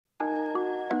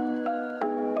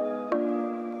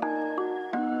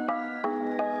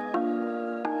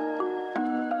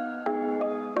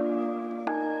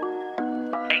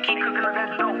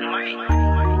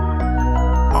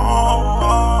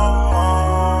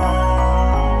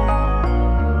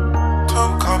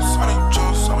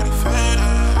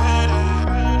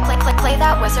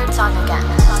song again.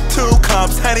 2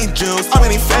 cups, Henny juice, I'm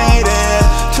getting faded.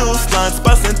 2 sluts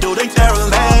busting through, think they're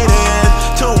related.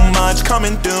 Too much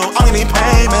coming through, I'm getting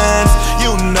payments.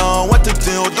 You know what to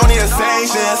do, don't need to say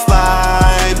just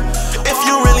slide. If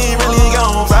you really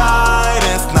gon' ride,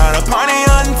 it's not a party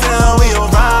until we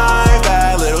arrive.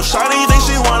 That little shawty thinks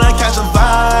she wanna catch a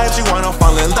vibe. She wanna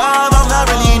fall in love, I'm not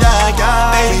really that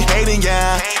guy. Baby hating,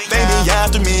 yeah, baby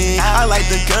after me. I like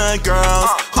the good girls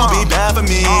who be bad for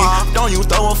me. Don't you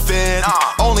throw a fit,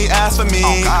 only ask for me.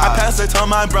 I pass it to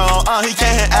my bro, he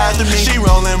can't hit after me. She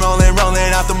rollin'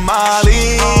 after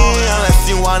Molly. Unless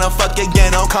you wanna fuck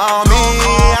again, don't call me.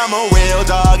 I'm a real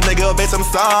dog, nigga, bitch, I'm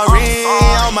sorry.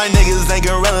 All my niggas ain't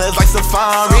gorillas like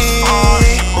Safari.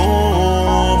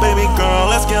 Ooh, baby girl,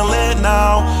 let's get lit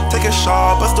now. Take a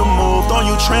shot, bust a move, don't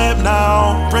you trip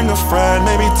now. Bring a friend,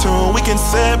 maybe 2, we can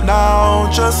sip now.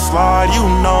 Just slide, you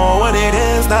know what it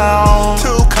is now.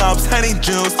 2 cups, Henny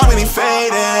juice, I'm getting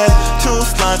faded. 2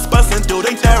 sluts busting through,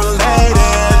 think they're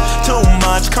related. Too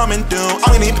much coming through,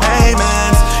 I'm getting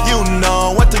payments. You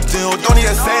know what to do, don't need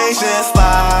to say just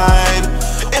slide.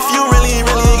 If you really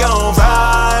gon'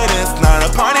 ride, it's not a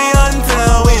party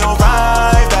until we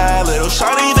arrive. That little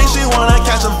shawty thinks she wanna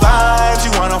catch a vibe. She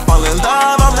wanna fall in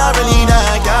love, I'm not really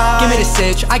that guy. Give me the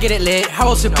sitch, I get it lit,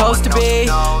 how it's supposed to be.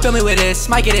 Fill me with this,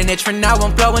 might get an itch, for now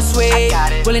I'm flowing sweet.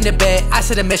 Willing to bet, I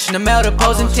said a mission to melt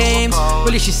opposing teams.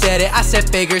 Really she said it, I said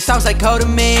figures, sounds like code to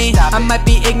me. I might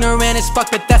be ignorant as fuck,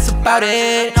 but that's about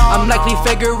it. I'm likely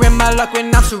figuring my luck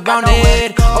when I'm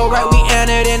surrounded. Alright, we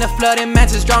entered in a flooding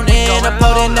mansions drowning.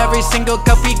 Uploading every single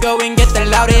cup, we go and get the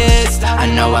loudest. I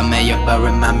know I met you, but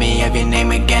remind me of your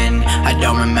name again. I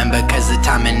don't remember cause the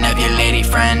timing of your lady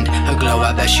friend. Her glow,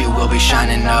 I bet she will be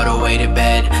shining all the way to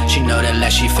bed. She know that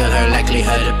less she feel her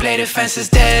likelihood to play defense is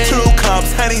dead. 2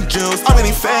 cups, Henny juice, I'm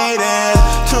getting faded.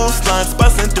 2 sluts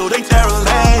busting through, think they're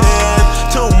related.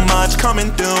 Too much coming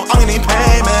through, I'm getting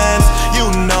payments. You